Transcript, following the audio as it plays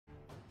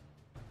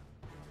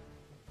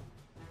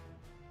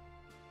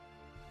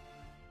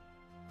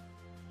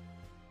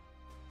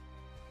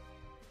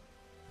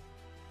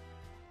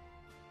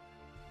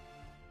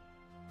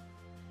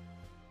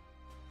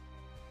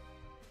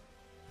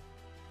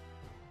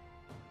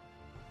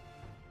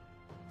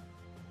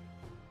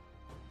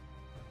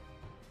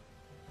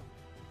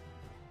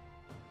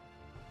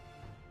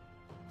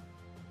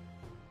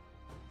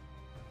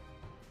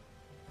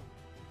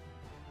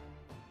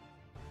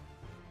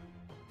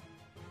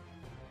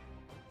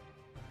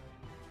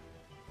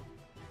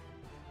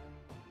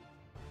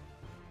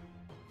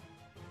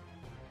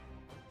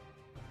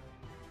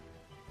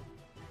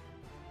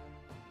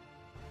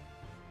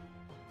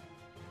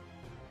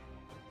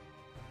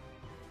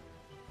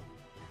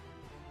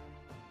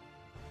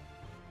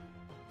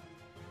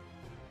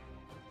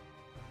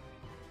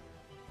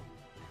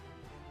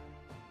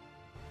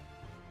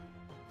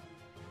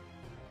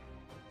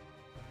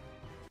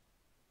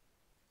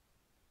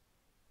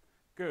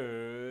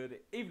Good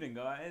evening,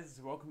 guys.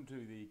 Welcome to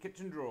the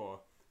kitchen drawer.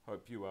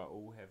 Hope you are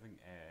all having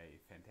a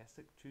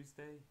fantastic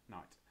Tuesday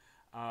night.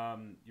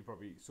 You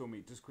probably saw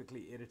me just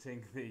quickly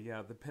editing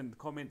the pinned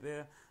comment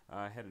there.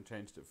 I hadn't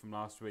changed it from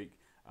last week.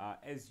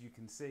 As you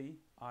can see,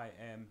 I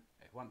am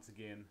once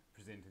again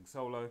presenting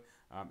solo.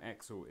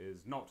 Axel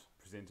is not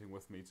presenting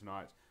with me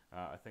tonight.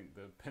 I think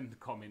the pinned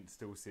comment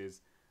still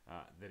says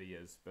that he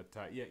is. But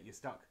yeah, you're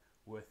stuck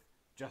with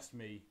just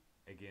me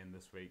again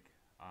this week.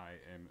 I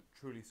am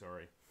truly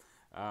sorry.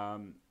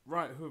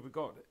 Right, who have we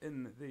got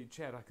in the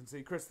chat? I can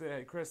see Chris there.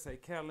 Hey Chris, hey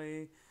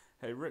Kelly,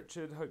 hey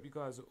Richard. Hope you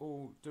guys are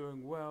all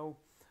doing well.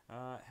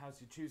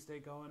 How's your Tuesday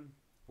going?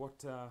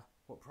 What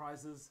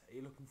prizes are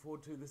you looking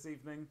forward to this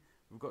evening?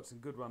 We've got some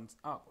good ones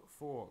up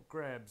for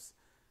grabs.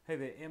 Hey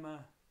there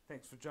Emma,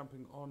 thanks for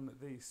jumping on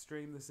the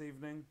stream this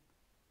evening.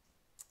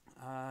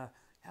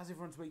 How's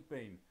everyone's week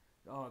been?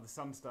 Oh, the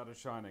sun started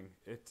shining.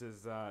 It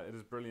is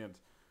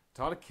brilliant.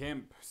 Tyler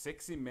Kemp,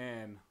 sexy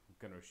man. I'm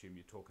going to assume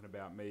you're talking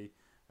about me.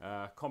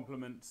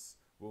 Compliments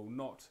will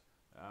not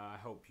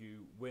help you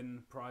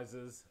win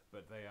prizes,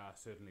 but they are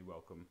certainly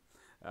welcome.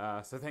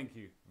 So thank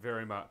you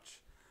very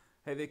much.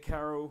 Hey there,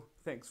 Carol.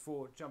 Thanks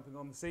for jumping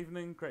on this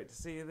evening. Great to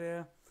see you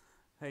there.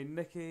 Hey,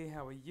 Nikki.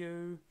 How are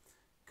you?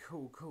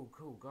 Cool,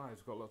 guys.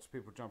 We've got lots of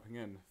people jumping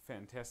in.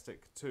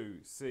 Fantastic to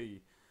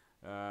see.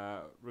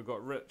 We've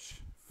got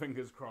Rich.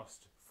 Fingers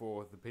crossed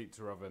for the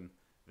pizza oven,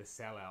 the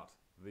sellout,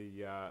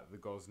 the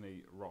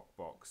Gozney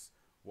Roccbox.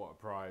 What a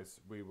prize.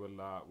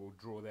 We'll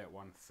draw that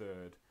one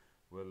third.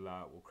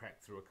 We'll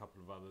crack through a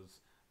couple of others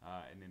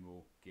and then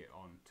we'll get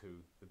on to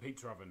the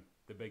pizza oven,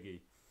 the biggie.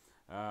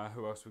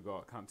 Who else we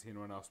got? Can't see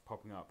anyone else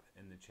popping up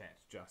in the chat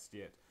just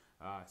yet.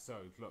 So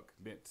look,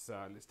 let's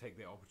take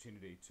the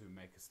opportunity to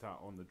make a start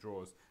on the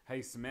draws.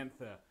 Hey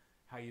Samantha,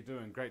 how you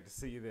doing? Great to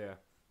see you there.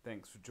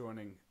 Thanks for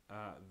joining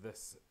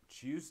this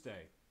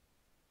Tuesday.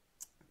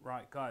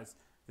 Right guys,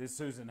 there's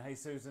Susan. Hey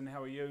Susan,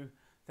 how are you?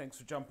 Thanks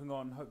for jumping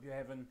on. Hope you're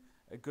having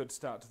a good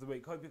start to the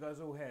week. Hope you guys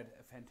all had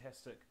a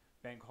fantastic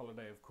bank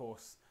holiday, of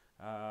course.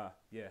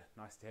 Yeah,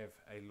 nice to have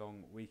a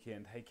long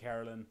weekend. Hey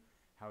Carolyn,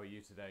 how are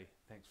you today?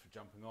 Thanks for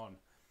jumping on.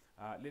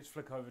 Let's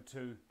flick over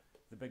to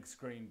the big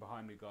screen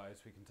behind me,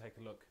 guys. We can take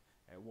a look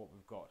at what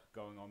we've got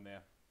going on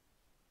there.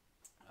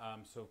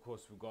 So of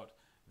course we've got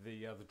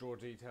the draw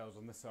details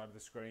on this side of the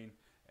screen,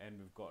 and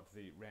we've got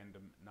the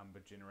random number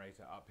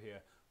generator up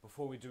here.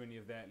 Before we do any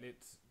of that,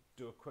 let's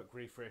do a quick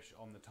refresh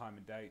on the time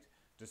and date,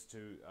 just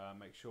to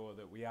make sure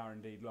that we are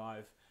indeed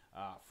live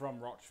from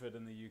Rochford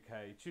in the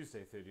UK,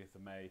 Tuesday 30th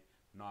of May,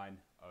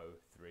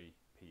 9:03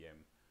 PM,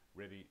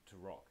 ready to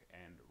rock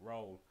and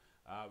roll.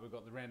 We've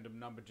got the random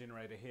number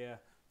generator here.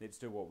 Let's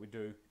do what we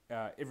do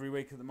every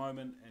week at the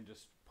moment and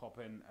just pop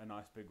in a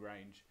nice big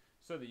range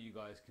so that you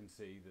guys can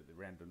see that the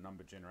random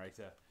number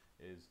generator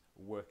is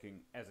working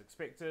as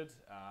expected.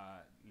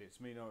 Lets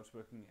me know it's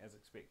working as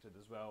expected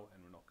as well,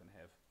 and we're not going to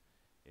have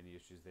any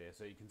issues there.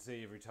 So you can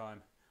see every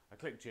time I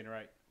click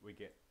generate, we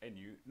get a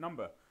new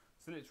number.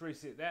 So let's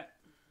reset that.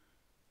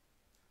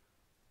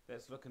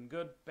 That's looking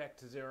good. Back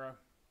to 0,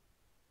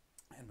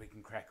 and we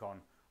can crack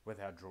on with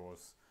our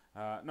draws.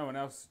 No one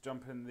else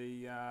jumped in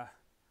the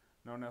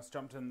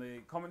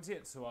comments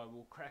yet, so I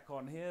will crack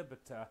on here.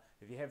 But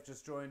if you have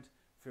just joined,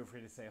 feel free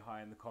to say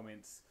hi in the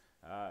comments.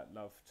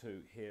 Love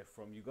to hear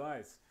from you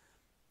guys.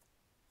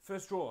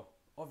 First draw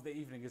of the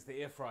evening is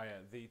the air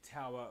fryer, the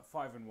Tower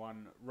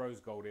 5-in-1 rose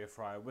gold air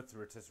fryer with the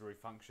rotisserie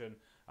function.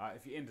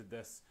 If you entered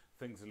this,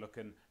 things are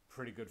looking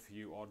pretty good for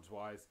you odds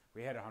wise.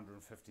 We had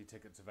 150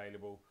 tickets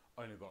available,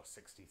 only got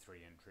 63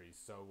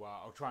 entries, so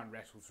I'll try and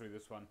rattle through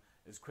this one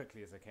as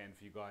quickly as I can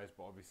for you guys,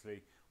 but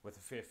obviously with a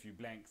fair few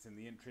blanks in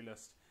the entry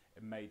list,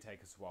 it may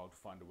take us a while to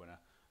find a winner,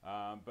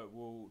 but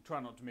we'll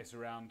try not to mess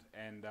around,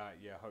 and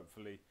yeah,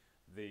 hopefully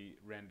the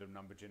random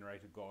number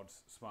generator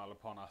gods smile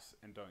upon us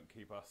and don't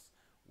keep us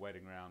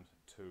waiting around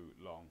too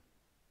long.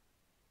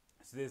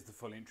 So there's the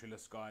full entry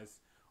list, guys,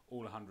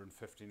 all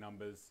 150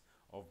 numbers,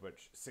 of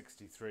which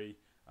 63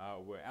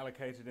 were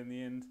allocated in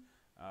the end.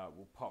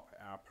 We'll pop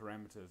our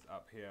parameters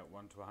up here,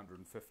 1 to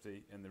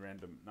 150 in the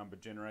random number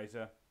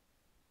generator.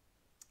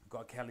 We've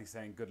got Kelly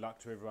saying good luck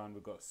to everyone.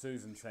 We've got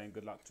Susan saying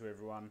good luck to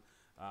everyone.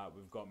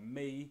 We've got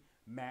me,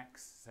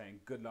 Max,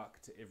 saying good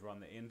luck to everyone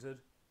that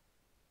entered.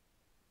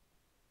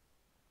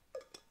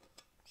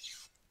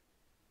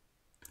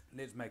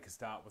 Let's make a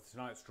start with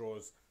tonight's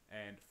draws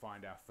and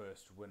find our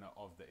first winner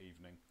of the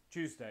evening.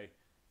 Tuesday,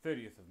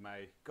 30th of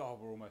May. God,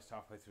 we're almost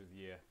halfway through the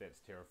year. That's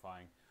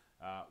terrifying.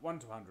 1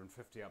 to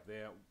 150 up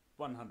there,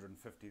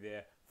 150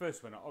 there.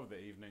 First winner of the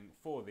evening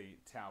for the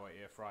Tower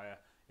air fryer.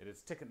 It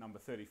is ticket number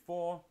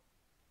 34.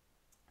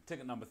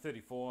 Ticket number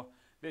 34.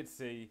 Let's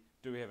see,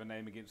 do we have a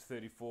name against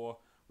 34?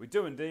 We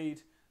do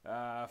indeed.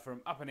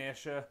 From up in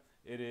Ayrshire,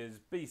 it is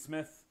B.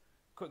 Smith.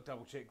 Quick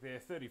double check there,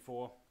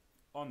 34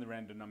 on the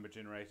random number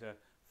generator.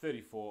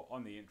 34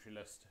 on the entry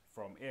list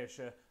from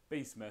Ayrshire.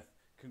 B. Smith,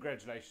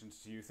 congratulations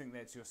to you. I think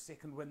that's your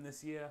second win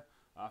this year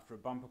after a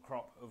bumper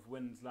crop of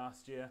wins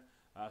last year.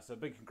 So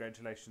big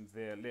congratulations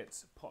there.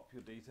 Let's pop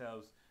your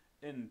details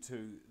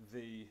into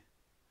the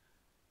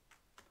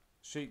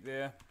sheet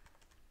there.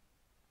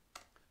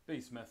 B.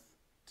 Smith,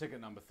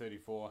 ticket number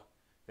 34.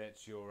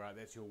 That's your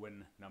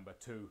win number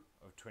 2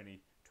 of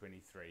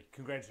 2023.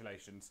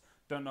 Congratulations.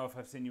 Don't know if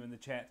I've seen you in the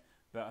chat,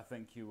 but I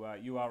think you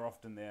are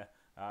often there.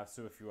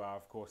 So if you are,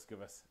 of course,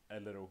 give us a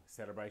little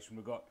celebration.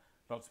 We've got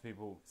lots of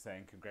people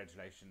saying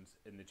congratulations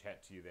in the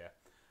chat to you there.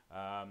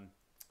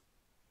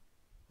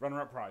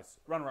 Runner-up prize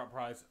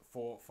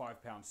for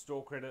 £5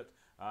 store credit.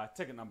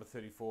 Ticket number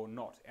 34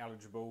 not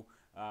eligible,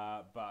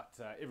 but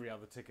every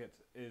other ticket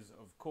is,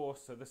 of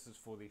course. So this is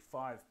for the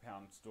 £5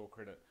 store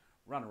credit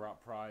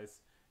runner-up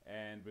prize,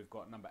 and we've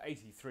got number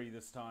 83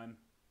 this time.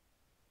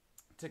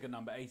 Ticket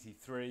number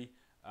 83.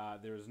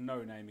 There is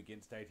no name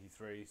against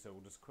 83, so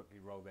we'll just quickly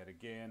roll that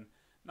again.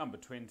 Number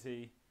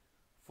 20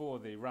 for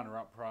the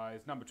runner-up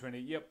prize. Number 20,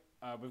 yep,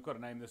 we've got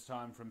a name this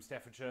time from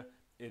Staffordshire.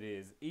 It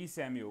is E.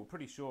 Samuel.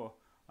 Pretty sure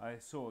I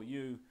saw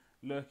you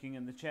lurking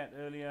in the chat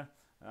earlier,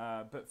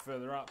 a bit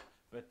further up.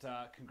 But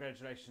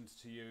congratulations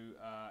to you,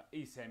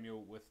 E.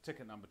 Samuel, with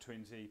ticket number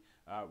 20.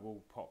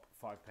 We'll pop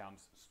 £5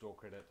 store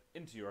credit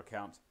into your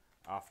account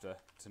after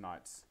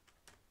tonight's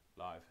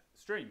live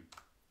stream.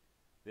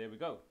 There we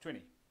go,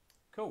 20.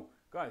 Cool.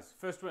 Guys,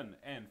 first win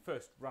and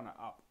first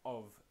runner-up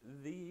of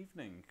the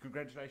evening.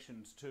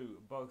 Congratulations to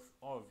both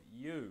of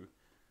you.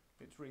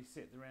 Let's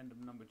reset the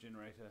random number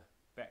generator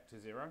back to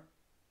 0.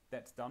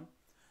 That's done.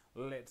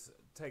 Let's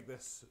take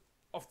this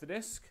off the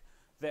desk.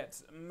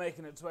 That's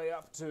making its way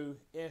up to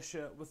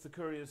Ayrshire with the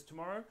couriers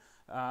tomorrow.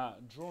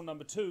 Draw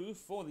number 2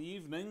 for the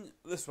evening.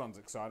 This one's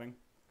exciting,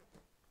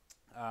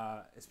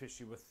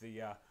 especially with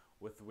the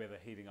weather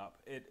heating up.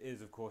 It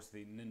is, of course,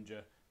 the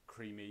Ninja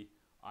Creami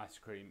ice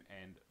cream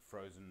and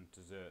frozen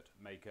dessert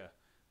maker.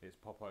 Let's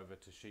pop over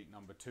to sheet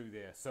number 2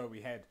 there. So we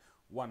had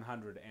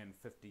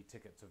 150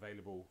 tickets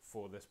available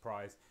for this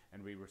prize,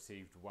 and we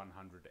received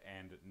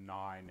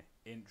 109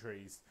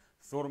 entries.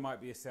 Thought it might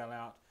be a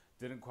sellout,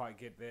 didn't quite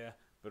get there,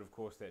 but of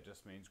course that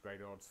just means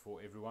great odds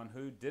for everyone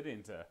who did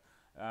enter.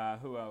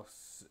 Who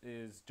else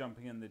is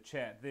jumping in the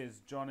chat? There's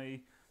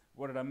Johnny.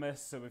 What did I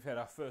miss? So we've had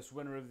our first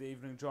winner of the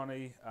evening,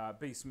 Johnny.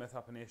 B. Smith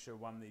up in Ayrshire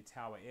won the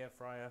Tower Air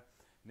Fryer.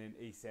 And then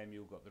E.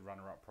 Samuel got the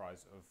runner-up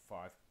prize of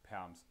 £5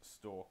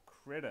 store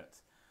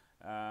credit.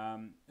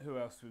 Who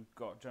else we've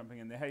got jumping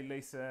in there? Hey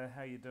Lisa,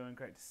 how you doing?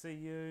 Great to see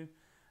you.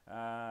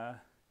 Hey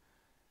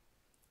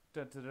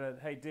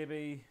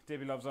Debbie.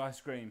 Debbie loves ice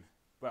cream.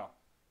 Well,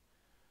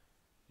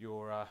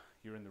 you're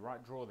in the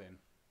right draw then.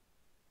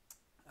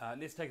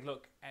 Let's take a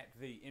look at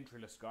the entry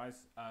list,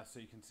 guys, so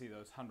you can see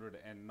those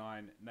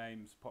 109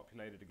 names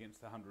populated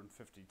against the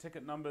 150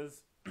 ticket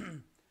numbers.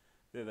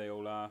 There they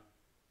all are,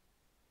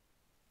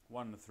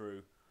 1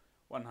 through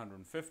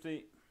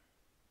 150.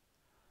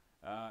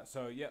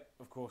 So, yeah,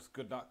 of course,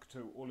 good luck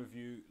to all of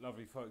you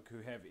lovely folk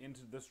who have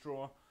entered this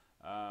draw.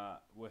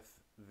 With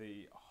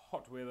the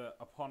hot weather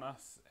upon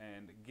us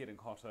and getting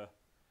hotter,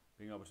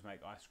 being able to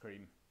make ice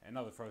cream and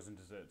other frozen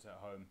desserts at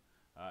home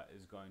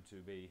is going to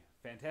be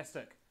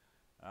fantastic.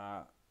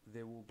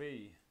 There will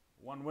be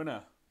one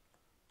winner.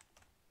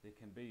 There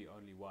can be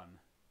only one.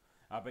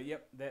 But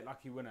yep, that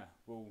lucky winner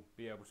will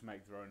be able to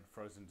make their own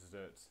frozen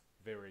desserts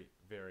very,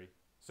 very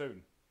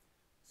soon.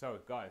 So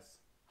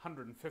guys,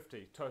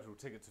 150 total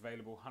tickets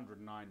available,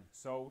 109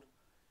 sold.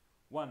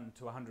 1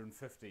 to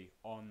 150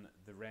 on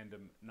the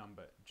random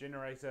number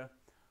generator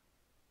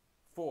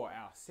for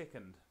our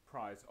second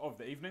prize of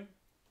the evening.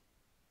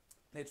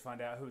 Let's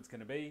find out who it's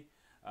going to be.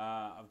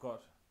 I've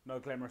got no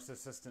glamorous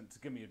assistant to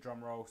give me a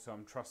drum roll, so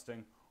I'm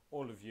trusting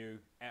all of you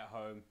at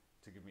home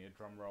to give me a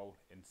drum roll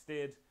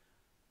instead.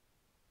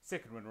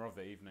 Second winner of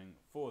the evening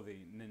for the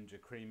Ninja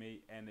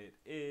Creami, and it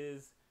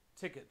is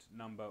ticket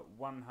number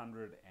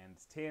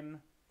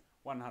 110.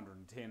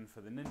 110 for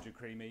the Ninja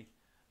Creami.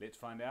 Let's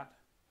find out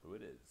who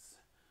it is.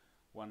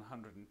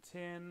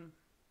 110.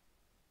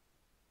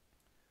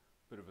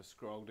 Bit of a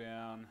scroll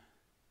down.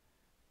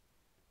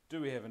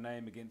 Do we have a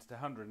name against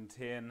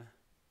 110?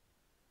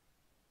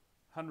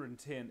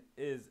 110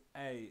 is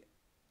a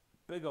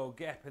big old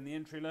gap in the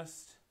entry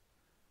list.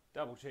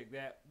 Double check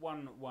that.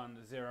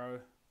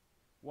 110.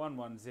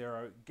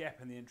 110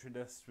 gap in the entry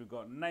list. We've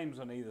got names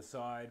on either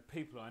side.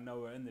 People I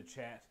know are in the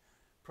chat.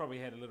 Probably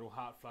had a little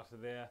heart flutter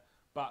there.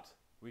 But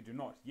we do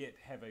not yet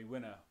have a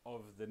winner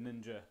of the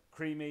Ninja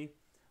Creami.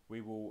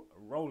 We will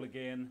roll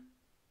again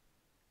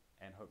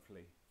and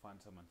hopefully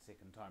find someone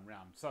second time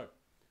round. So,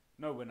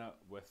 no winner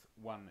with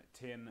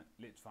 110.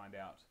 Let's find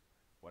out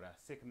what our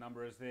second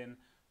number is then.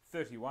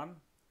 31.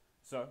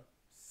 So,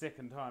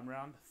 second time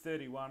round,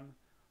 31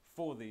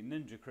 for the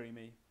Ninja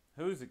Creami.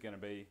 Who's it going to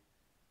be?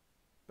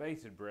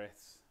 Bated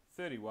breaths.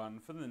 31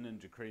 for the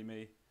Ninja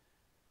Creami.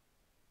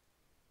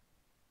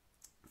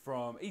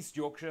 From East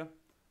Yorkshire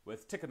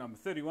with ticket number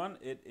 31,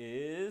 it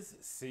is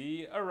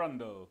C.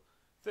 Arundel.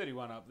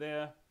 31 up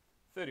there,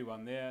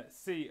 31 there.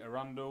 C.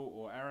 Arundel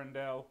or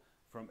Arundel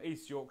from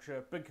East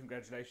Yorkshire. Big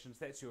congratulations.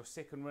 That's your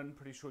second win.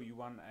 Pretty sure you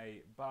won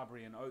a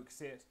Barbary and Oak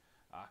set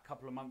a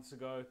couple of months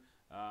ago.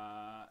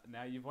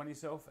 Now you've won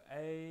yourself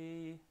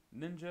a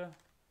Ninja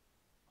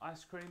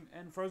ice cream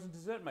and frozen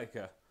dessert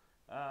maker.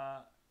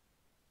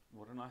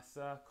 what a nice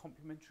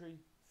complimentary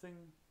thing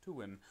to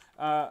win.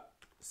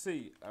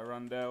 C.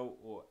 Arundel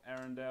or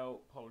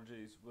Arundel,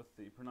 apologies with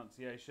the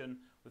pronunciation,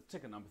 with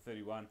ticket number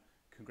 31.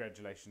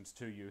 Congratulations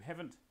to you.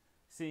 Haven't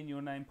seen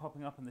your name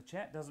popping up in the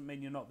chat, doesn't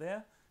mean you're not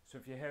there. So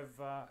if you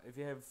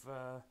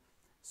have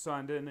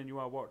signed in and you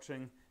are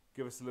watching,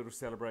 give us a little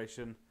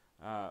celebration.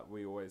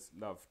 We always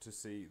love to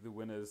see the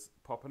winners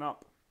popping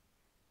up.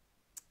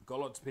 Got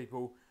lots of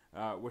people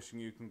wishing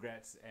you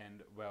congrats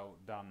and well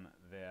done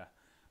there.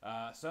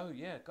 So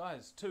yeah,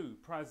 guys, 2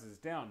 prizes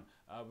down.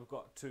 We've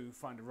got to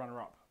find a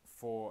runner-up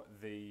for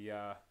the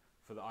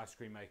ice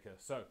cream maker.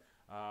 So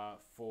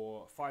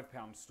for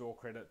 £5 store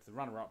credit, the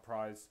runner-up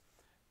prize,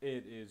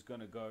 it is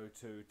going to go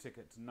to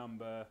ticket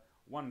number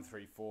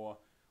 134.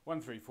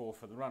 134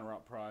 for the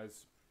runner-up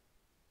prize.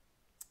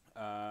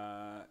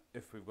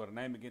 If we've got a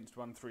name against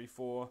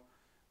 134,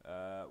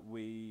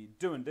 we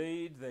do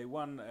indeed. They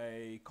won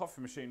a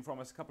coffee machine from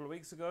us a couple of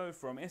weeks ago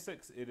from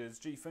Essex. It is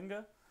G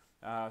Finger.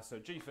 So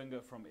G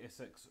Finger from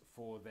Essex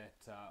for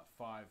that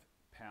 £5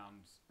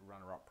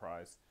 runner-up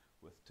prize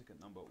with ticket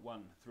number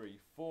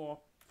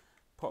 134.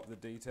 Pop the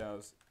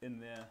details in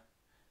there,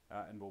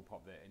 and we'll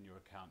pop that in your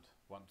account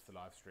once the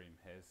live stream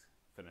has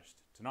finished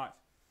tonight.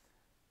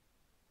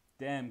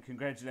 Damn,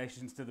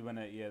 congratulations to the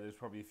winner. Yeah, there's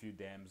probably a few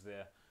dams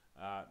there,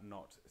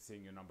 not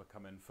seeing your number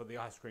come in for the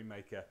ice cream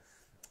maker.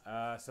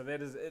 So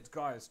that is it,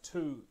 guys.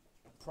 2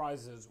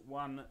 prizes,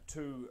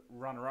 2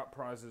 runner-up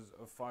prizes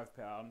of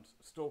 £5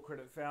 store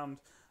credit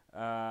found.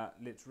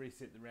 Let's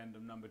reset the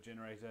random number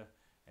generator,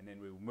 and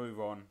then we will move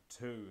on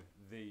to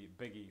the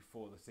biggie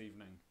for this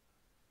evening.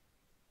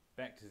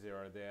 Back to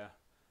 0 there.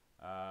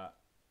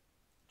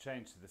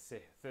 Change to the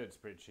 3rd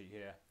spreadsheet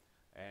here,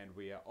 and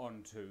we are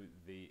on to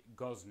the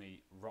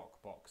Gozney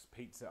Roccbox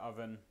pizza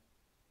oven.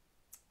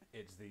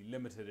 It's the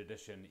limited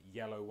edition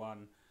yellow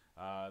one.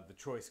 The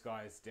choice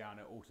guys down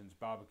at Alton's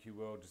Barbecue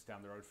World, just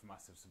down the road from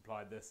us, have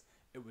supplied this.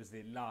 It was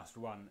their last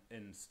one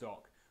in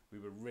stock. We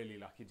were really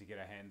lucky to get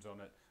our hands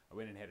on it. I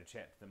went and had a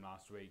chat to them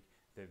last week.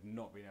 They've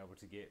not been able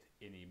to get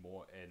any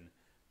more in.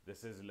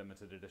 This is a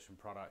limited edition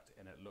product,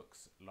 and it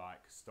looks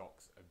like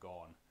stocks are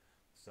gone.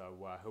 So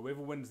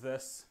whoever wins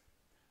this,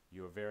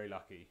 you are very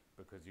lucky,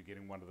 because you're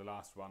getting one of the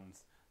last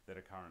ones that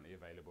are currently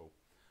available.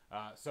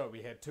 So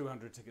we had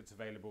 200 tickets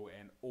available,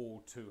 and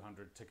all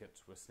 200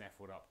 tickets were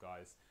snaffled up,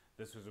 guys.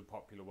 This was a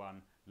popular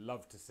one.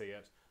 Love to see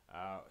it,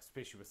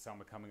 especially with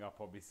summer coming up,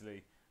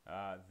 obviously.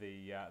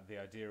 The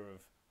idea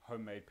of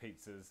homemade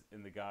pizzas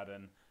in the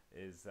garden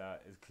is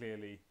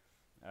clearly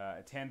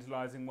a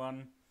tantalising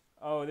one.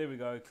 Oh, there we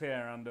go,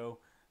 Claire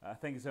Arundel.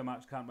 Thank you so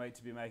much. Can't wait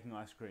to be making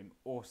ice cream.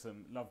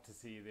 Awesome. Love to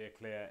see you there,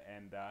 Claire.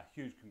 And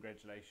huge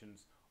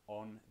congratulations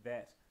on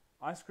that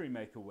ice cream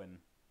maker win.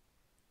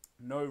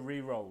 No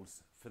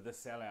re-rolls for the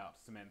sellout,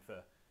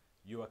 Samantha.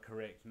 You are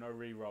correct. No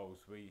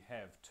re-rolls. We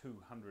have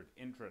 200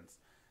 entrants.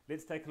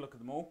 Let's take a look at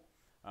them all.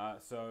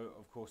 So,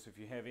 of course, if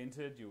you have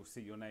entered, you'll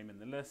see your name in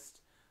the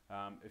list.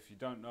 If you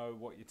don't know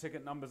what your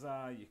ticket numbers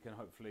are, you can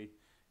hopefully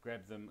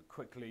grab them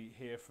quickly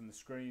here from the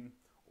screen,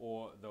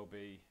 or they'll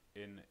be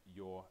in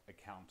your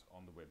account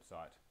on the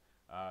website.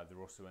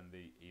 They're also in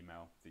the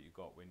email that you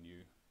got when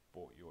you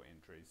bought your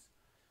entries.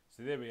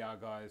 So there we are,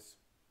 guys.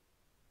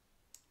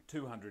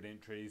 200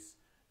 entries,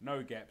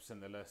 no gaps in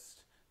the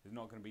list. There's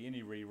not going to be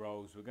any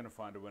re-rolls. We're going to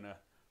find a winner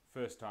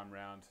first time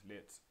round.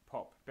 Let's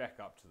pop back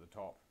up to the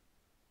top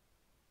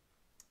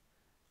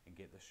and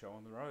get the show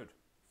on the road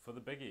for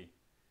the biggie,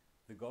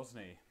 the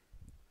Gozney.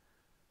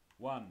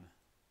 1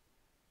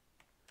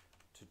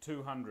 to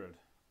 200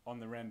 on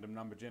the random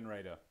number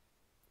generator.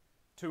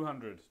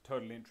 200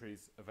 total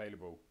entries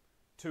available.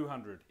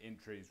 200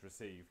 entries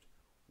received.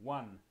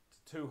 1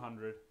 to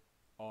 200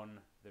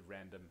 on the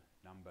random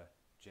number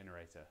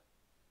generator.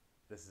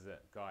 This is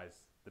it,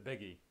 guys. The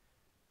biggie.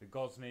 The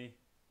Gozney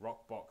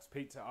Roccbox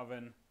pizza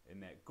oven in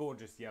that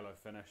gorgeous yellow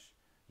finish.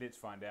 Let's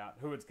find out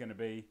who it's going to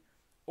be.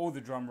 All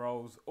the drum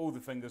rolls, all the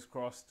fingers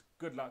crossed.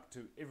 Good luck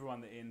to everyone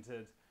that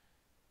entered.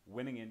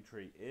 Winning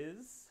entry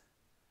is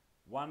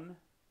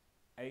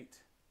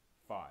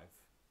 185.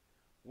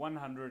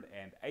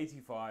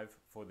 185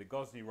 for the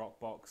Gozney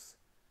Roccbox.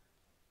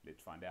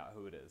 Let's find out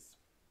who it is.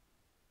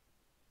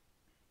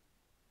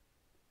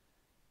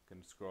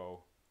 Can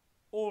scroll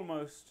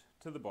almost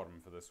to the bottom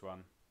for this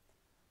one.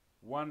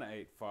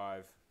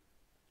 185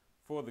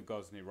 for the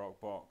Gozney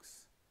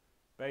Roccbox.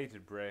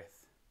 Bated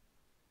breath.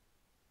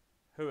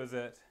 Who is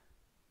it?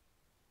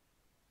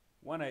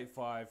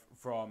 185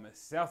 from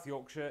South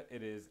Yorkshire.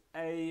 It is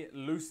A.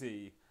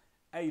 Lucy.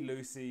 A.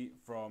 Lucy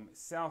from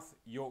South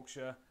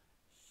Yorkshire.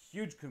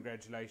 Huge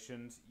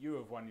congratulations. You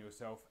have won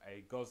yourself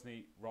a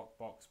Gozney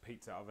Roccbox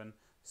pizza oven.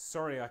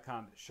 Sorry I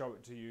can't show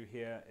it to you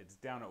here. It's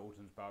down at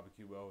Alton's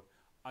Barbecue World.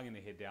 I'm going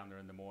to head down there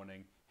in the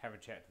morning, have a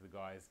chat to the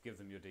guys, give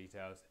them your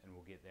details, and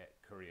we'll get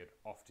that couriered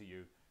off to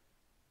you.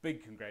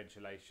 Big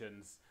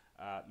congratulations.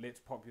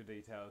 Let's pop your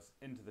details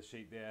into the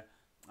sheet there.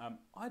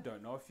 I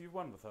don't know if you've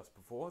won with us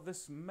before.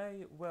 This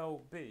may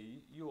well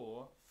be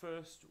your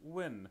first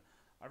win.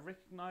 I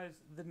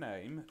recognise the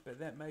name, but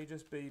that may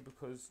just be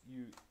because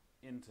you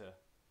enter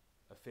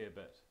a fair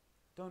bit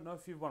Don't know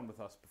if you've won with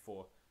us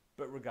before,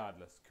 but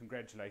regardless,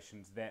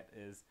 congratulations. That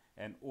is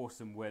an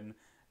awesome win.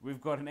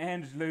 We've got an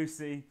Ange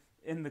Lucy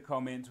in the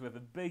comments with a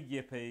big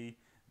yippee.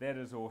 That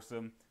is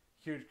awesome.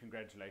 Huge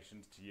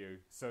congratulations to you.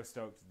 So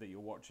stoked that you're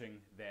watching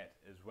that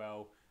as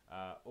well.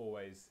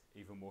 Always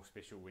even more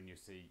special when you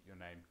see your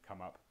name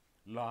come up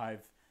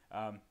live.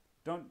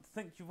 Don't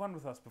think you've won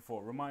with us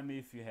before. Remind me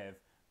if you have.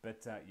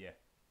 But yeah,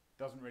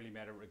 doesn't really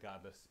matter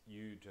regardless.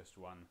 You just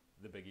won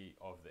the biggie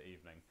of the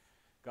evening.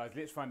 Guys,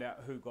 let's find out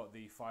who got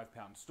the £5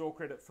 store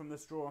credit from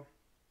this draw.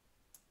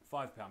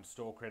 £5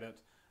 store credit,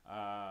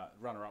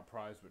 runner-up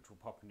prize, which will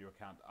pop in your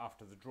account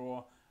after the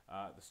draw.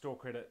 The store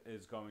credit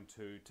is going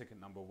to ticket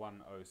number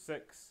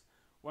 106.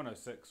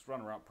 106,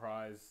 runner-up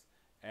prize,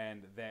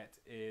 and that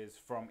is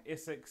from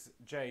Essex,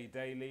 J.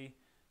 Daly.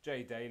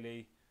 J.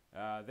 Daly,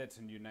 that's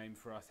a new name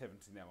for us.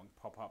 Haven't seen that one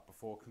pop up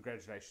before.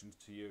 Congratulations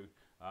to you.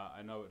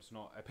 I know it's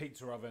not a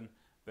pizza oven,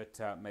 but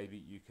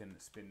maybe you can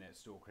spend that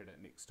store credit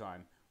next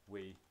time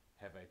we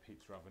have a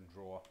pizza oven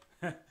draw,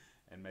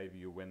 and maybe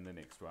you'll win the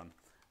next one.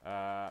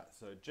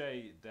 So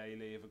J.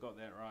 Daly, have I got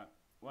that right?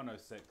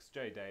 106,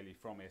 J. Daly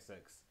from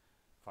Essex,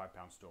 £5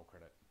 store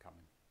credit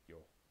coming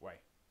your way.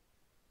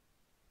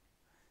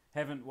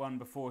 Haven't won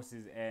before,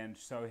 says Ange.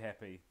 So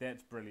happy.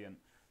 That's brilliant.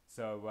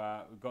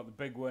 So we've got the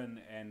big win,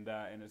 and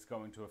it's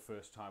going to a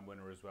first-time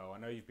winner as well. I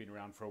know you've been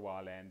around for a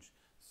while, Ange.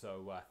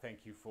 So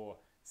thank you for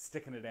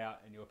sticking it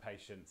out and your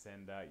patience.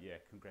 And yeah,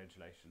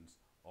 congratulations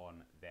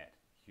on that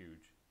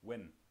huge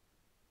win.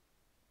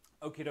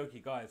 Okie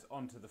dokie, guys,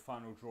 on to the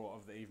final draw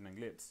of the evening.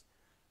 Let's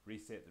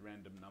reset the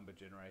random number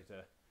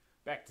generator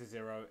back to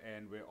 0,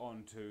 and we're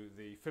on to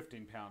the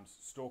 £15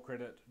 store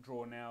credit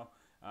draw now.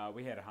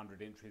 We had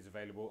 100 entries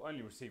available,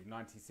 only received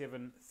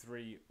 97,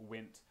 3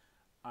 went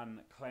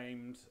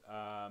unclaimed.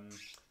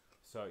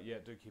 So yeah,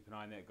 do keep an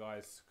eye on that,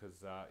 guys,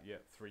 because yeah,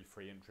 3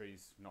 free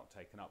entries not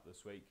taken up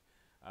this week.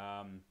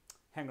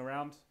 Hang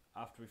around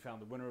after we found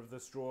the winner of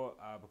this draw,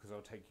 because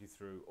I'll take you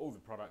through all the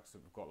products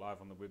that we've got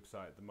live on the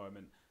website at the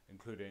moment,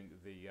 including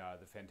the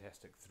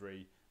fantastic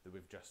 3 that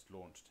we've just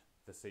launched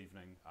this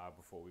evening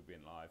before we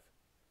went live.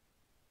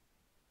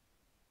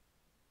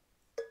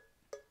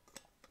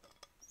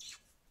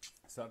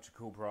 Such a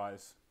cool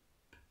prize.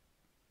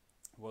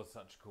 Was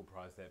such a cool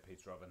prize, that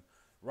pizza oven.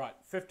 Right,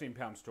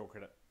 £15 store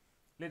credit.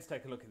 Let's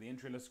take a look at the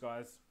entry list,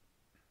 guys.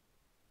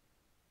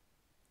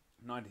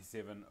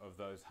 97 of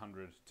those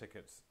 100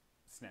 tickets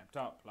snapped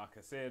up, like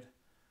I said.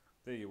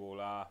 There you all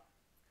are.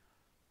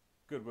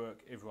 Good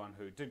work, everyone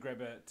who did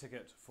grab a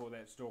ticket for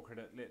that store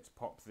credit. Let's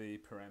pop the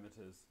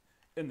parameters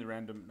in the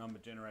random number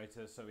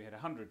generator. So we had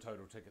 100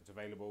 total tickets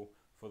available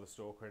for the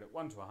store credit,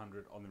 1 to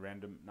 100 on the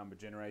random number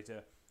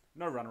generator.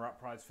 No runner-up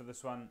prize for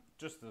this one,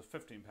 just the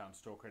 £15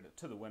 store credit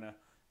to the winner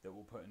that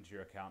we'll put into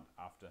your account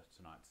after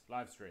tonight's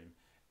live stream.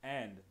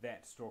 And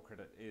that store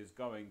credit is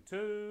going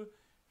to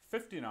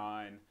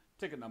 59,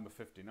 ticket number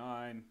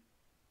 59.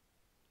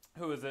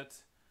 Who is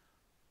it?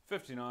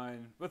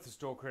 59 with the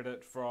store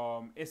credit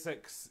from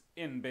Essex,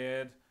 in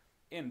bed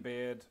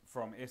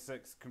from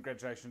Essex.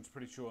 Congratulations,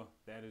 pretty sure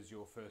that is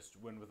your first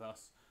win with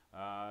us.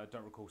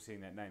 Don't recall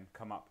seeing that name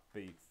come up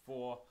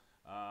before.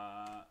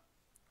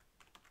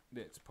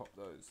 Let's pop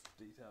those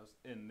details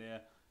in there.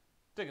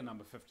 Ticket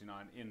number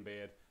 59, in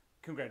bed.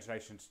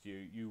 Congratulations to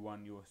you. You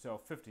won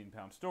yourself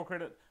 £15 store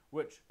credit,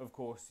 which of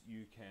course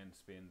you can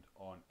spend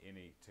on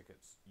any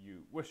tickets you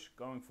wish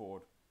going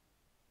forward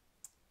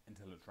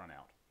until it's run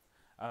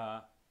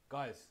out.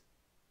 Guys,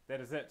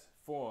 that is it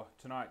for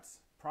tonight's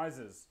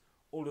prizes.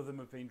 All of them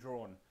have been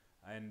drawn,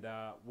 and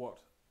what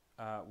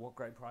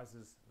great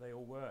prizes they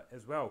all were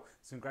as well.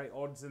 Some great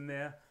odds in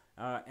there.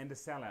 And a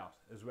sellout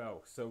as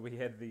well. So we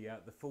had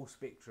the full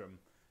spectrum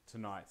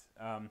tonight.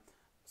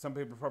 Some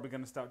people are probably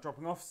going to start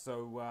dropping off,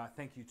 so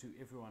thank you to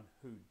everyone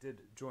who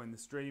did join the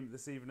stream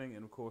this evening,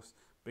 and of course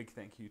big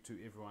thank you to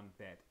everyone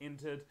that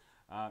entered.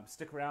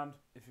 Stick around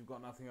if you've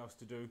got nothing else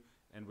to do,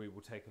 and we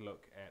will take a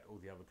look at all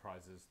the other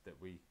prizes that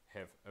we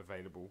have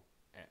available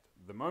at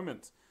the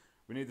moment.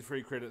 We need the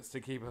free credits to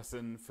keep us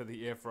in for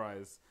the air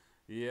fryers.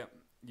 Yeah,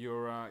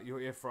 your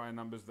air fryer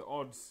numbers, the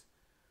odds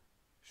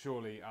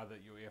surely are that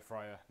your air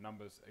fryer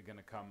numbers are going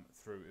to come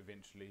through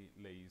eventually,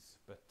 Lees,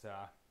 but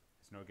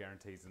there's no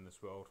guarantees in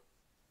this world.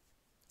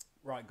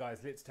 Right,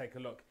 guys, let's take a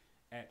look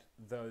at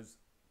those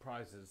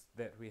prizes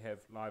that we have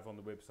live on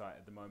the website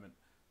at the moment.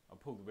 I'll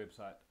pull the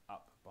website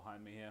up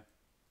behind me here,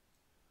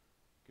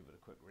 give it a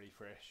quick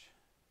refresh,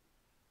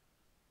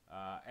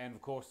 and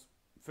of course,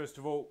 first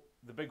of all,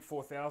 the big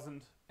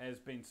 4,000 has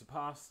been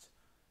surpassed.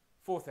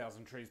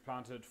 4,000 trees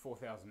planted,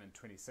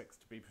 4,026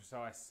 to be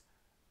precise.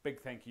 Big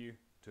thank you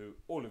to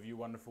all of you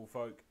wonderful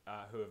folk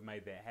who have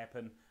made that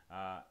happen.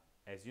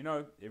 As you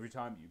know, every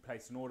time you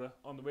place an order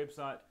on the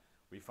website,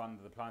 we fund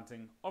the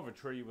planting of a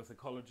tree with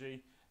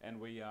ecology, and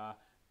we are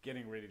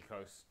getting really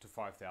close to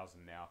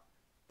 5,000 now.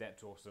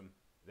 That's awesome.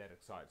 That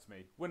excites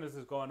me. Winners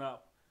has gone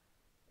up,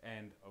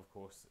 and of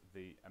course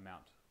the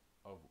amount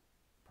of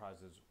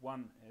prizes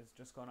won has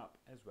just gone up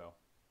as well.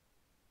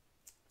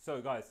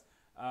 So guys,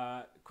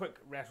 quick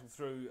rattle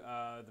through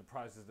the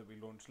prizes that we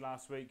launched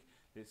last week.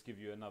 let's give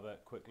you another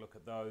quick look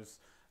at those.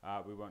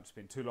 We won't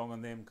spend too long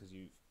on them because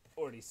you've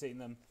already seen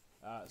them.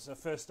 So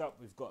first up,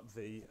 we've got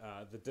the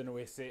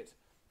dinnerware set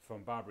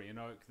from Barbary and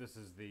Oak. This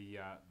is the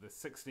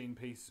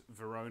 16-piece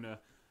Verona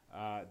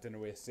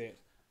dinnerware set.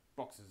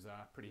 Box is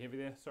pretty heavy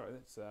there. Sorry,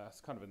 that's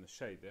it's kind of in the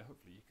shade there.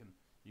 Hopefully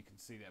you can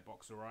see that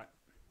box all right.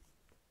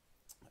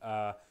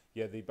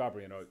 Yeah, the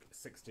Barbary and Oak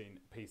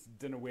 16-piece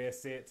dinnerware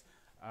set.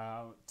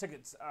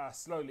 Tickets are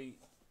slowly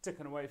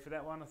ticking away for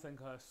that one. I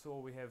think I saw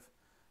we have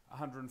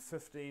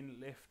 115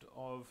 left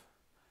of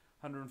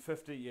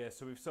 150. Yeah,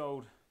 so we've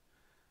sold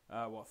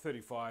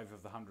 35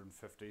 of the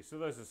 150. So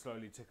those are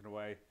slowly ticking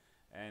away,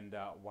 and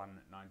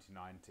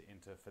 $1.99 to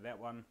enter for that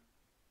one.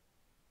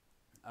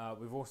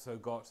 We've also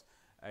got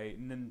a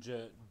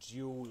Ninja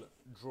dual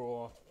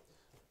drawer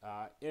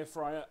air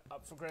fryer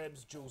up for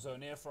grabs, dual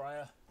zone air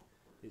fryer.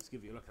 Let's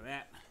give you a look at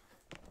that.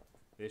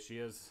 There she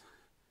is,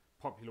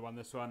 popular one,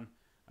 this one.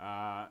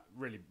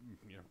 Really,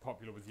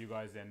 popular with you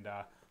guys and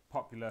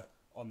popular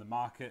on the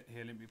market.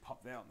 Here, let me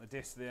pop that on the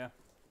desk there,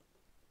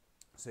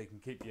 so you can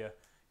keep your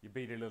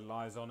beady little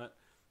eyes on it.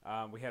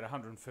 We had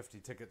 150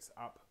 tickets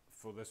up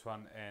for this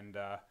one, and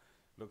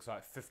looks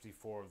like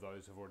 54 of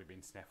those have already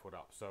been snaffled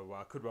up. So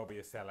could well be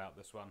a sellout,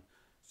 this one.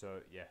 So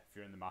yeah, if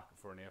you're in the market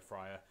for an air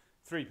fryer,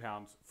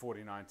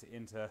 £3.49 to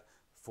enter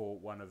for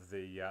one of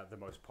the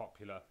most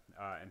popular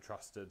and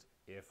trusted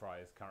air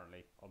fryers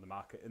currently on the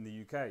market in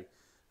the UK.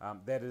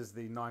 That is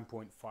the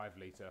 9.5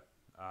 litre,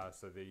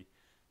 so the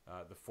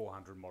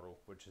 400 model,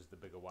 which is the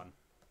bigger one.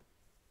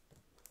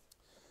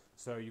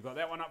 So you've got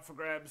that one up for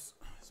grabs.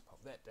 Let's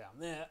pop that down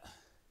there.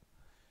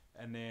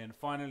 And then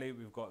finally,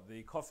 we've got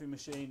the coffee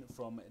machine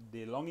from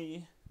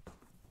DeLonghi.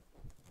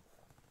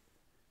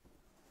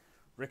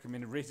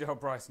 Recommended retail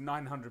price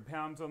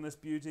 £900 on this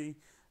beauty.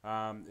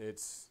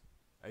 It's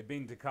a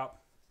bean to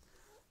cup.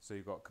 So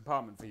you've got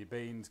compartment for your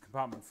beans,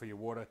 compartment for your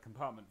water,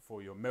 compartment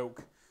for your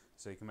milk.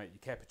 So you can make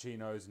your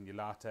cappuccinos and your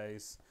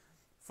lattes.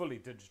 Fully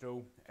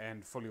digital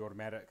and fully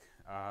automatic.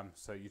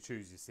 So you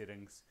choose your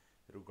settings.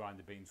 It'll grind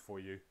the beans for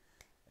you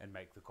and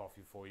make the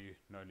coffee for you.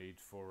 No need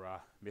for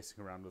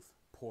messing around with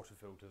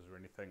portafilters or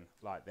anything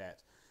like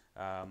that.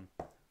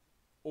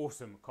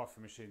 Awesome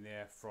coffee machine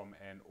there from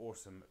an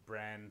awesome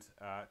brand.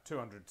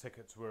 200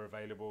 tickets were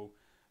available.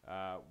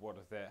 What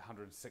is that?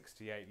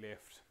 168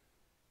 left.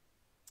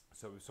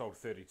 So we've sold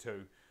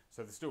 32.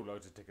 So there's still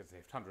loads of tickets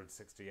left.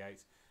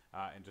 168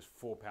 and just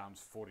 £4.49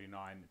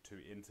 to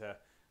enter.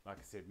 Like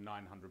I said,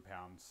 £900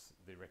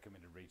 the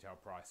recommended retail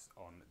price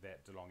on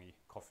that DeLonghi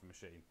coffee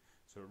machine.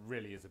 So it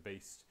really is a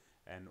beast,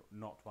 and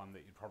not one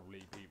that you'd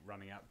probably be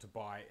running out to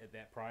buy at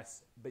that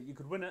price. But you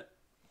could win it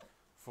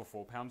for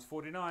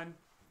 £4.49.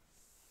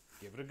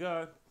 Give it a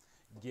go.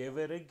 Give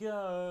it a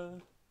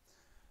go.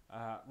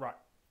 Right.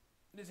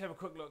 Let's have a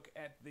quick look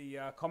at the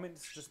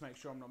comments. Just make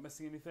sure I'm not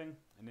missing anything.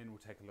 And then we'll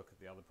take a look at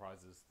the other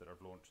prizes that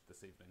I've launched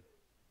this evening.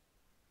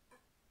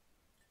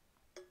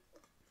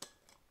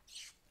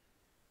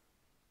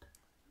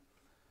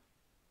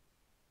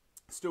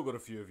 Still got a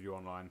few of you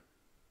online.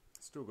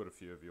 Still got a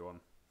few of you on.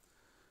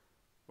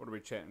 What are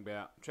we chatting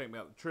about? Chatting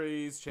about the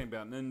trees, chatting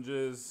about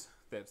ninjas.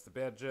 That's the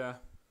badger.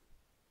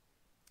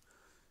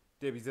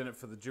 Debbie's in it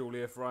for the dual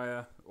air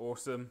fryer.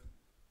 Awesome.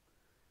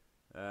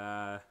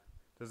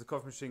 Does the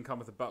coffee machine come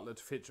with a butler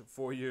to fetch it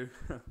for you?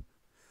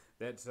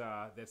 That's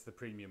the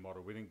premium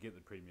model. We didn't get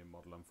the premium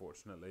model,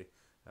 unfortunately.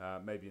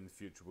 Maybe in the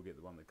future we'll get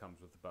the one that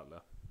comes with the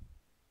butler.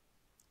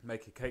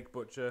 Make a cake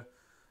butcher.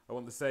 I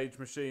want the Sage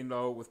machine,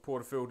 lol, with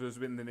portafilters.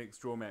 Win the next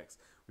Draw Max.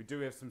 We do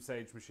have some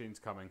Sage machines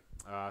coming,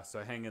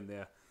 so hang in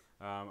there.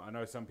 I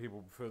know some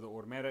people prefer the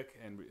automatic,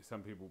 and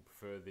some people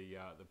prefer the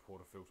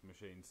portafilter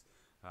machines.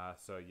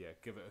 So yeah,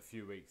 give it a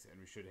few weeks, and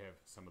we should have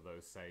some of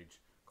those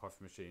Sage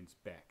coffee machines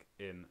back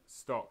in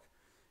stock.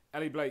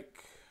 Ali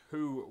Blake,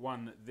 who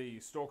won the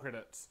store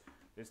credits?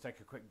 Let's take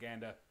a quick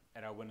gander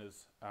at our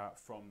winners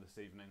from this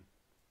evening.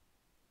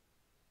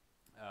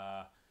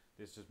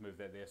 Let's just move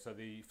that there. So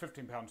the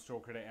 £15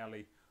 store credit,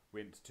 Ali,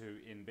 went to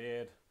In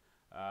Baird.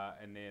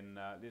 And then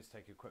let's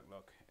take a quick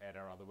look at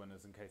our other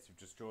winners in case you've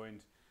just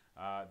joined.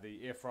 The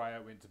air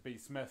fryer went to B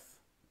Smith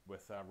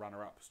with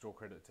runner-up store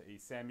credit to E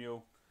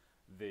Samuel.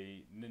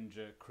 The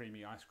Ninja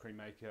Creamy ice cream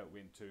maker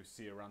went to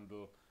C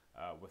Arundel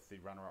with the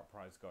runner-up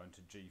prize going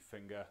to G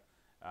Finger.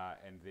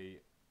 And the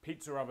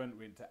pizza oven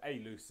went to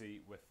A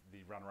Lucy with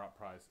the runner-up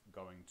prize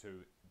going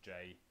to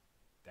J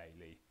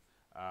Daly.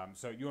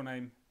 So your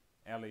name,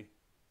 Ali,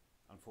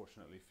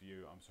 unfortunately for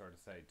you, I'm sorry to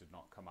say, did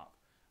not come up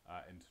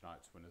in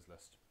tonight's winners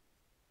list.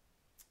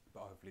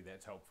 But hopefully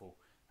that's helpful,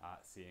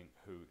 seeing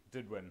who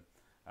did win.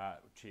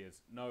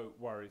 Cheers. No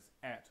worries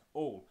at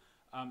all.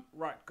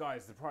 Right,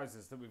 guys, the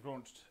prizes that we've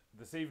launched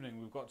this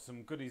evening, we've got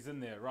some goodies in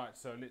there. Right,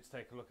 so let's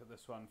take a look at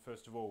this one.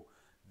 First of all,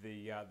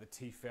 the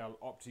Tefal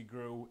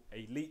OptiGrill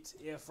Elite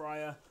air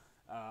fryer.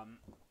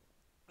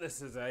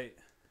 This is a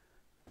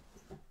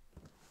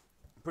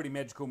pretty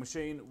magical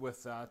machine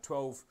with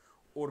 12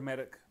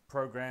 automatic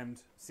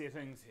programmed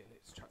settings. Here,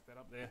 let's chuck that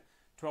up there.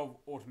 12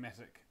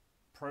 automatic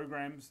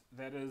programs,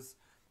 that is.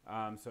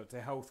 So it's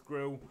a health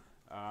grill.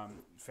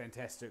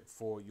 Fantastic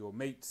for your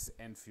meats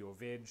and for your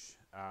veg,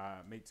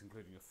 meats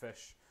including your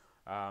fish.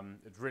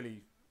 It's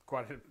really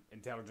quite an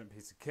intelligent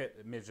piece of kit.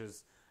 It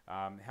measures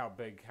how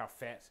big, how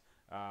fat,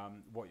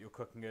 what your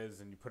cooking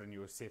is, and you put in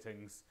your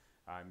settings.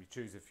 You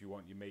choose if you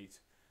want your meat,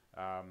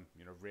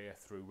 rare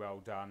through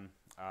well done,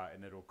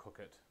 and it'll cook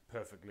it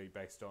perfectly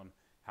based on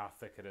how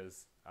thick it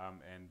is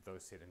and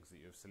those settings that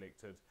you've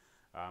selected.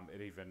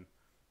 It even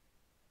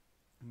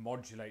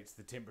modulates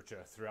the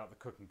temperature throughout the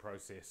cooking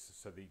process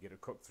so that you get it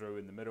cooked through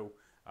in the middle,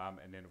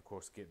 and then of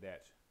course get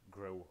that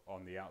grill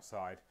on the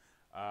outside.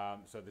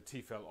 So the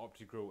Tefal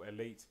OptiGrill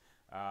Elite,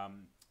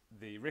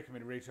 the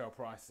recommended retail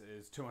price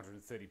is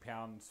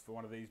 £230 for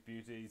one of these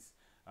beauties.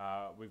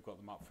 We've got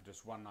them up for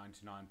just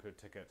 $1.99 per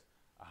ticket,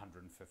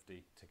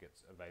 150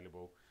 tickets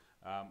available.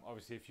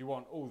 Obviously, if you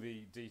want all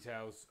the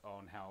details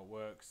on how it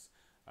works,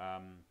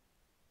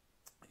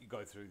 you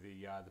go through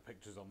the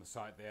pictures on the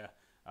site there.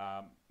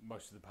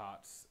 Most of the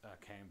parts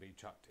can be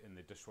chucked in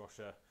the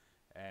dishwasher,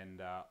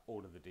 and all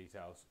of the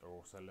details are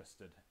also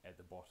listed at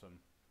the bottom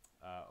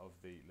of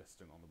the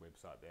listing on the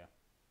website there.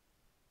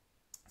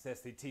 So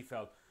that's the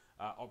Tefal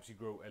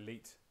OptiGrill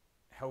Elite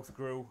Health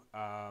Grill.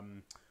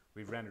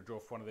 We ran a draw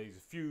for one of these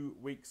a few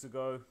weeks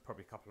ago,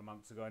 probably a couple of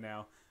months ago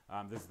now.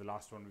 This is the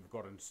last one we've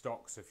got in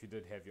stock, so if you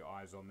did have your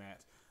eyes on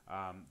that,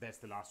 that's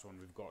the last one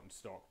we've got in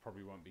stock.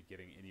 Probably won't be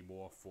getting any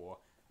more for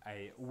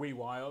a wee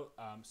while,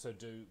 so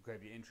do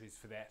grab your entries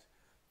for that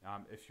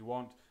if you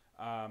want.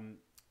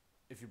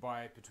 If you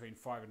buy between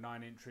 5 and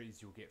 9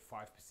 entries, you'll get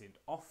 5%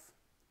 off.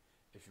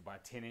 If you buy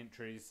 10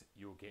 entries,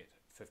 you'll get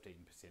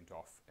 15%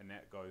 off, and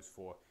that goes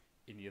for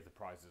any of the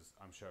prizes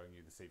I'm showing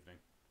you this evening.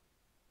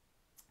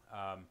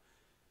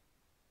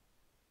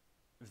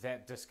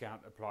 That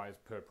discount applies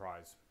per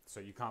prize,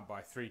 so you can't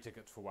buy 3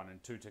 tickets for one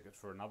and 2 tickets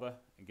for another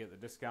and get the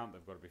discount.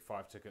 They've got to be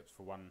 5 tickets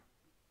for one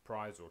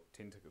prize or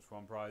 10 tickets for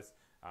one prize,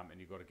 and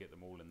you've got to get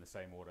them all in the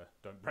same order.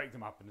 Don't break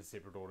them up into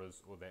separate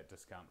orders, or that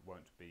discount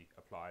won't be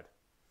applied.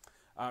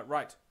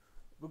 Right,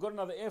 we've got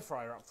another air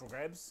fryer up for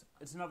grabs.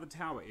 It's another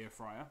tower air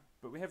fryer,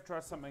 but we have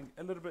tried something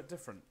a little bit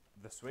different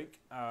this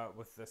week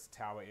with this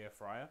tower air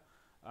fryer.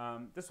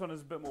 This one is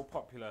a bit more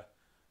popular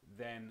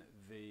than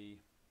the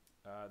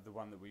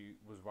one that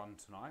was won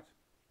tonight.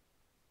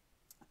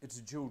 It's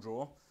a dual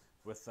drawer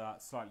with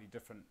slightly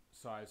different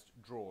sized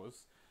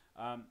drawers.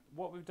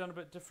 What we've done a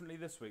bit differently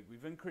this week,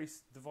 we've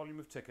increased the volume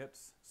of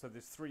tickets, so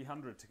there's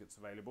 300 tickets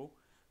available,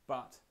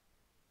 but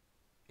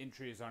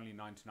entry is only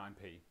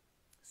 99p.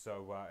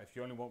 So if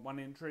you only want one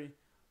entry,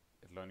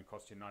 it'll only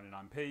cost you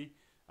 99p.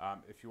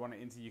 If you want to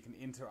enter, you can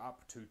enter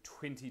up to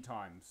 20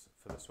 times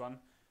for this one.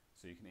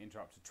 So you can enter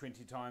up to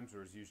 20 times,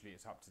 whereas usually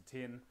it's up to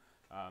 10.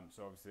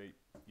 So obviously,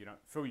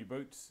 fill your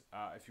boots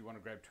if you want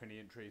to grab 20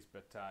 entries.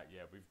 But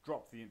yeah, we've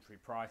dropped the entry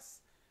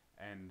price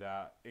and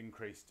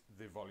increased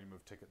the volume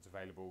of tickets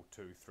available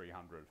to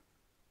 300.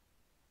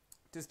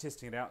 Just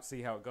testing it out,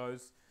 see how it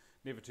goes.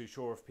 Never too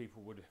sure if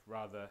people would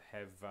rather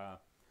have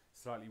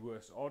slightly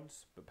worse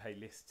odds but pay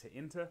less to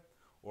enter,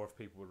 or if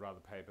people would rather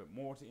pay a bit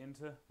more to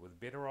enter with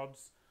better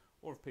odds,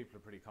 or if people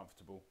are pretty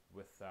comfortable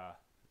with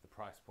the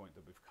price point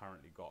that we've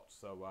currently got.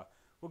 So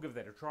we'll give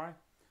that a try.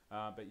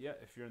 But yeah,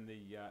 if you're in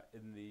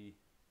the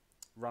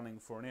running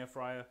for an air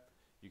fryer,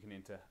 you can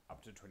enter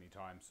up to 20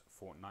 times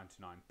for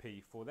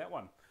 99p for that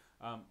one.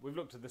 We've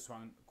looked at this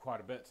one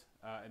quite a bit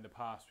in the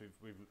past.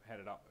 We've had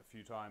it up a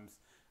few times.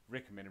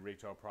 Recommended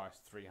retail price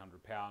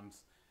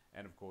 £300,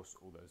 and of course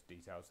all those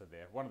details are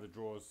there. One of the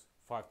drawers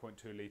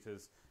 5.2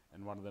 litres,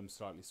 and one of them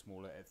slightly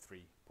smaller at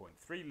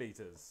 3.3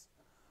 litres.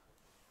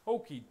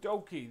 Okie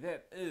dokie,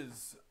 that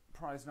is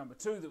prize number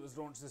 2 that was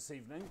launched this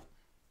evening.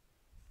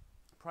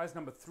 Prize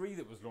number 3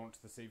 that was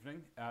launched this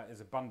evening is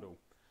a bundle,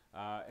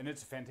 and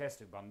it's a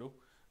fantastic bundle.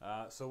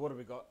 So what have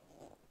we got?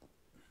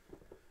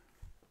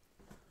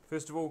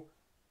 First of all,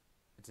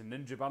 it's a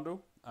Ninja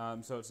bundle.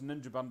 So it's a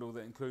Ninja bundle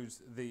that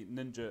includes the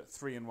Ninja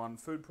 3-in-1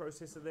 food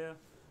processor there.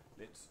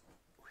 Let's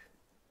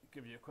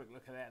give you a quick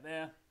look at that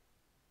there.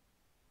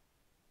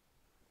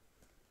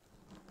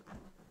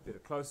 Bit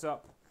of close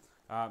up.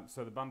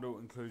 So the bundle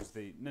includes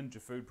the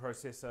Ninja food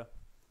processor,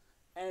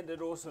 and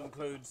it also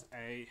includes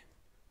a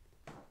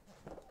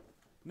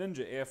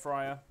Ninja air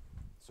fryer.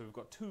 So we've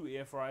got 2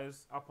 air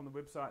fryers up on the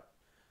website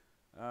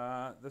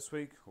this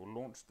week, or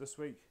launched this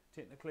week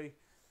technically.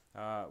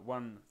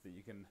 One that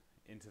you can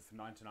enter for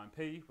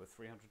 99p with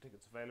 300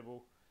 tickets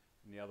available,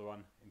 and the other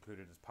one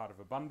included as part of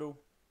a bundle.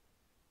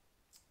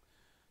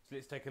 So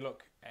let's take a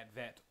look at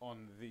that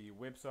on the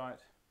website.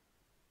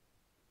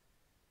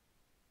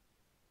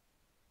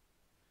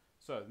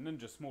 So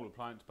Ninja small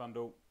appliance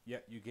bundle, yeah,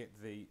 you get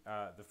the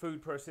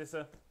food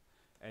processor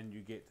and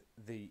you get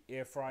the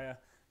air fryer.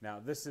 Now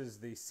this is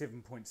the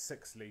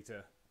 7.6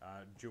 litre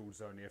dual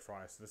zone air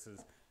fryer, so this is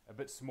a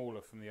bit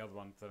smaller from the other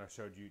one that I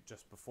showed you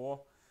just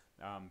before,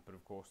 but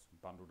of course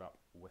bundled up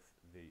with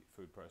the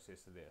food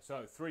processor there.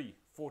 So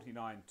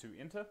 £3.49 to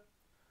enter.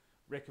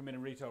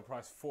 Recommended retail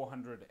price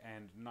 £419,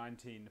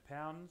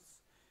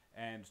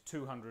 and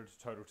 200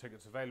 total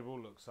tickets available.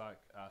 Looks like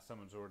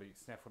someone's already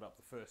snaffled up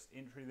the first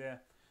entry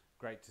there.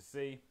 Great to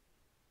see.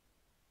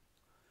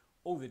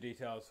 All the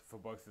details for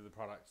both of the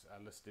products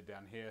are listed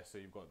down here. So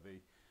you've got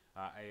the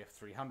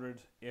AF300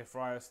 air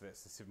fryer, so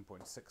that's the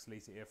 7.6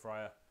 litre air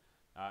fryer.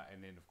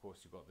 And then of course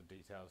you've got the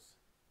details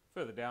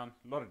further down,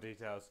 a lot of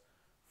details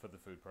for the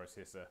food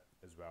processor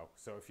as well.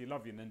 So if you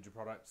love your Ninja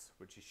products,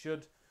 which you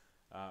should,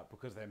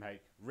 because they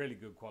make really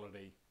good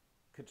quality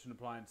kitchen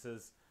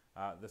appliances,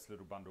 this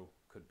little bundle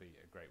could be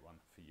a great one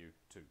for you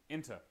to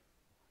enter.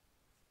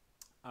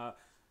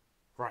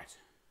 Right,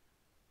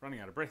 running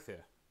out of breath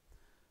here.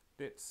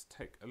 Let's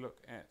take a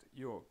look at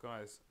your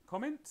guys'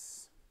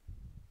 comments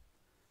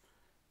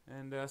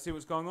and see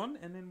what's going on,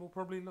 and then we'll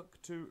probably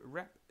look to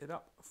wrap it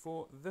up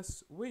for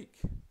this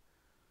week.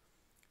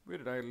 Where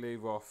did I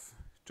leave off?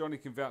 Johnny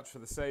can vouch for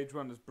the Sage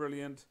one, is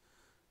brilliant.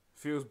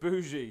 Feels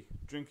bougie,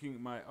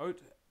 drinking my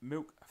oat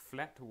milk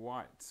flat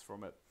whites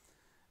from it.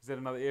 Is that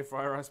another air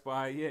fryer I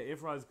spy? Yeah, air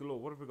fryers galore.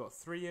 What have we got?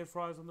 3 air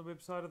fryers on the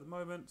website at the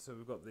moment. So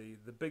we've got the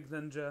big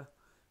Ninja,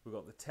 we've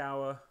got the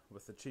Tower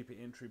with the cheaper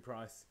entry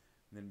price,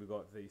 and then we've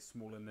got the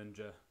smaller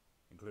Ninja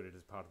included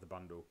as part of the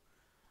bundle.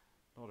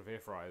 A lot of air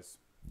fryers.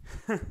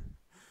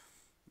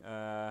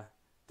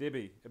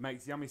 Debbie, it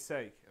makes yummy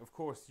steak. Of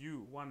course,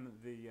 you won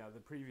the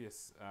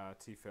previous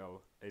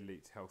TFL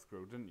Elite Health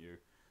Grill, didn't you?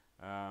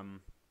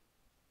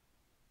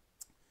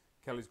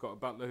 Kelly's got a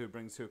butler who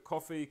brings her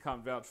coffee.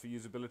 Can't vouch for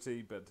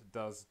usability, but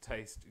does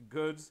taste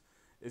good.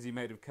 Is he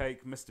made of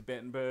cake? Mr.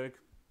 Battenberg,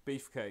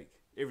 beef cake.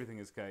 Everything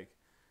is cake.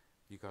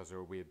 You guys are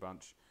a weird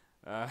bunch.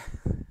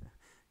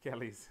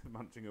 Kelly's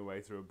munching her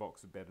way through a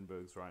box of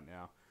Battenbergs right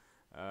now.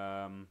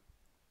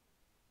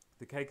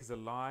 The cake is a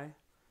lie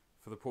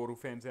for the Portal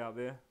fans out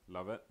there.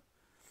 Love it.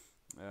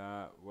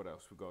 What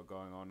else we got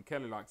going on?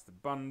 Kelly likes the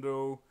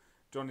bundle.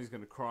 Johnny's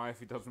going to cry if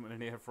he doesn't win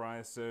an air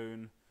fryer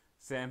soon.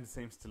 Sam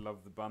seems to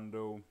love the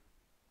bundle.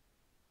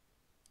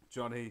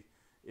 Johnny,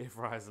 air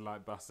fryers are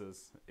like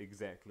buses.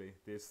 Exactly.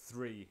 There's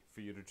 3 for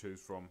you to choose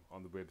from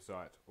on the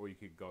website, or you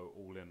could go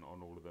all in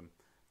on all of them.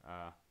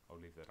 I'll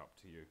leave that up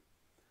to you.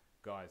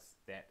 Guys,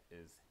 that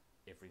is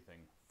everything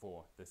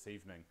for this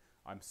evening.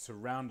 I'm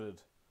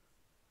surrounded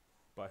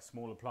by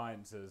small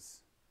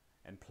appliances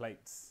and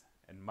plates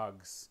and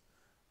mugs.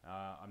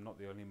 I'm not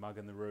the only mug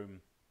in the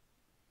room.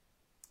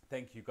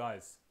 Thank you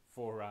guys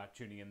for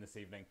tuning in this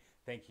evening.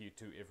 Thank you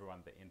to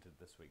everyone that entered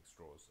this week's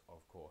draws,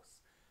 of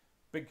course.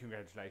 Big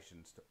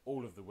congratulations to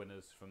all of the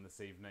winners from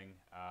this evening.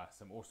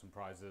 Some awesome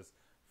prizes.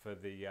 For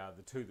the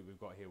 2 that we've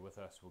got here with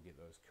us, we'll get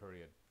those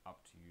couriered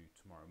up to you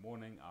tomorrow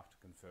morning after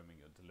confirming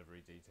your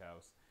delivery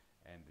details.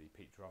 And the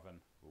Peach Oven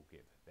will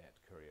get that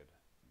couriered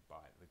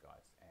by the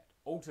guys at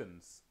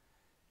Alton's.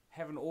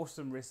 Have an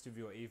awesome rest of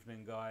your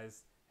evening,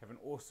 guys. Have an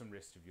awesome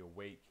rest of your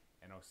week.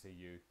 And I'll see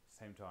you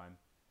same time,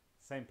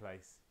 same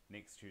place,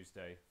 next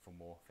Tuesday for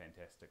more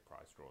fantastic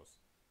prize draws.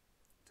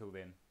 Till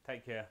then,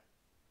 take care.